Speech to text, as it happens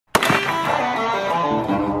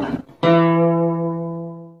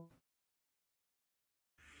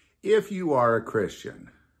if you are a Christian,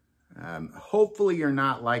 hopefully you're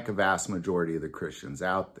not like a vast majority of the Christians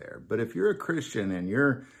out there. But if you're a Christian and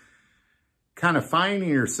you're kind of finding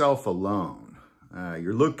yourself alone,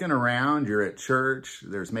 you're looking around, you're at church,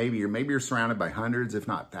 maybe you're surrounded by hundreds, if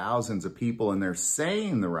not thousands of people, and they're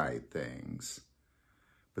saying the right things,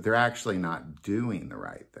 but they're actually not doing the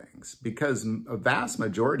right things. Because a vast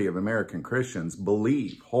majority of American Christians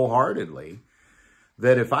believe wholeheartedly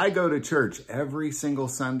that if I go to church every single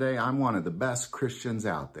Sunday, I'm one of the best Christians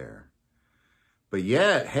out there. But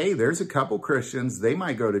yet, hey, there's a couple Christians, they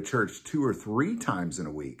might go to church 2 or 3 times in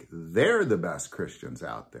a week. They're the best Christians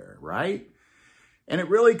out there, right? And it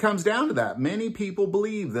really comes down to that. Many people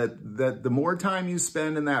believe that the more time you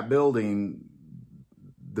spend in that building,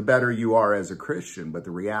 the better you are as a Christian. But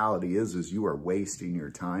the reality is you are wasting your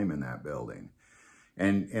time in that building.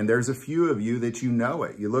 And there's a few of you that you know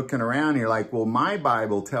it. You're looking around and you're like, well, my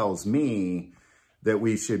Bible tells me that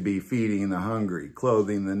we should be feeding the hungry,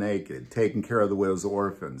 clothing the naked, taking care of the widows and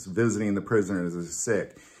orphans, visiting the prisoners and the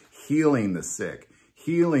sick, healing the sick,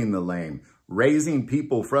 healing the lame, raising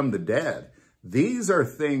people from the dead. These are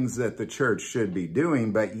things that the church should be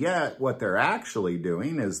doing, but yet what they're actually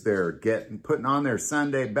doing is they're putting on their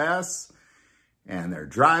Sunday bests and they're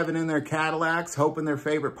driving in their Cadillacs, hoping their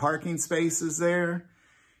favorite parking space is there.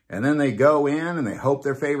 And then they go in and they hope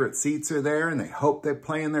their favorite seats are there and they hope they're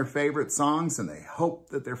playing their favorite songs and they hope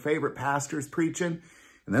that their favorite pastor's preaching.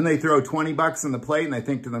 And then they throw $20 on the plate and they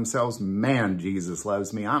think to themselves, man, Jesus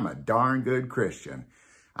loves me. I'm a darn good Christian.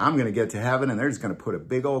 I'm going to get to heaven and they're just going to put a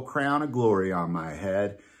big old crown of glory on my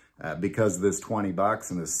head because of this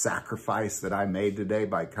 $20 and this sacrifice that I made today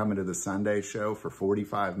by coming to the Sunday show for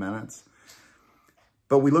 45 minutes.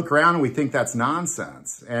 But we look around and we think that's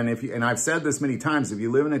nonsense. And I've said this many times, if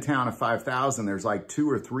you live in a town of 5,000, there's like 2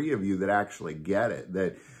 or 3 of you that actually get it.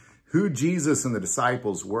 That who Jesus and the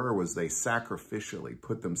disciples were was they sacrificially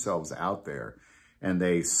put themselves out there and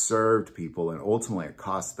they served people and ultimately it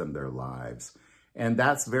cost them their lives. And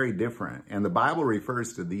that's very different. And the Bible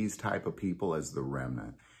refers to these type of people as the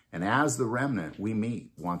remnant. And as the remnant, we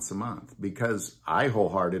meet once a month because I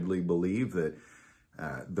wholeheartedly believe that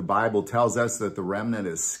the Bible tells us that the remnant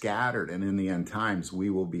is scattered and in the end times we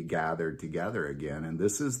will be gathered together again. And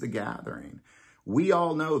this is the gathering. We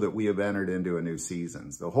all know that we have entered into a new season.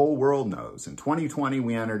 The whole world knows. In 2020,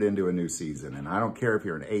 we entered into a new season. And I don't care if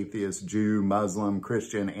you're an atheist, Jew, Muslim,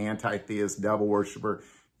 Christian, anti-theist, devil worshiper,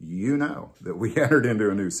 you know that we entered into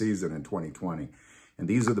a new season in 2020. And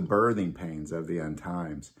these are the birthing pains of the end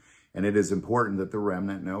times. And it is important that the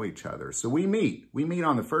remnant know each other. So we meet. We meet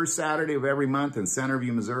on the first Saturday of every month in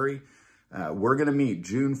Centerview, Missouri. We're going to meet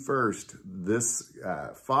June 1st, this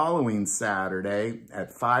following Saturday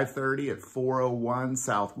at 5:30 at 401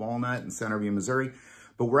 South Walnut in Centerview, Missouri.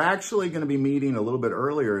 But we're actually going to be meeting a little bit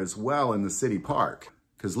earlier as well in the city park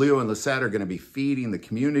because Leo and Lisette are going to be feeding the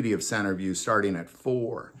community of Centerview starting at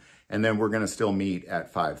 4. And then we're going to still meet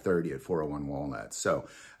at 5:30 at 401 Walnut. So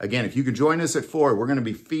again, if you could join us at 4, we're going to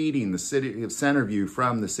be feeding the city of Centerview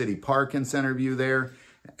from the city park in Centerview there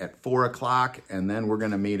at 4 o'clock. And then we're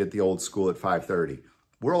going to meet at the old school at 5:30.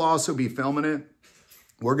 We'll also be filming it.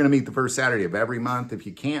 We're going to meet the first Saturday of every month. If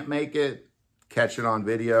you can't make it, catch it on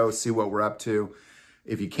video, see what we're up to.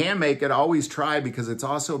 If you can make it, always try because it's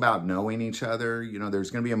also about knowing each other. You know, there's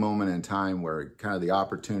going to be a moment in time where kind of the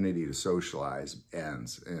opportunity to socialize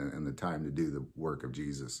ends and the time to do the work of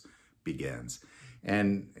Jesus begins.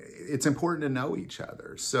 And it's important to know each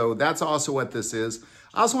other. So that's also what this is.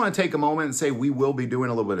 I also want to take a moment and say we will be doing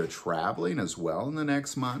a little bit of traveling as well in the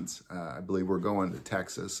next months. I believe we're going to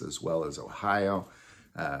Texas as well as Ohio.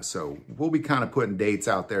 So we'll be kind of putting dates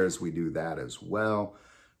out there as we do that as well.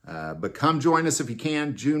 But come join us if you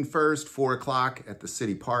can, June 1st, 4 o'clock at the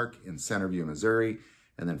City Park in Centerview, Missouri,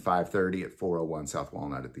 and then 5:30 at 401 South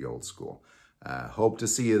Walnut at the old school. Hope to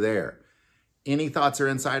see you there. Any thoughts or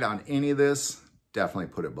insight on any of this? Definitely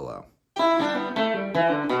put it below.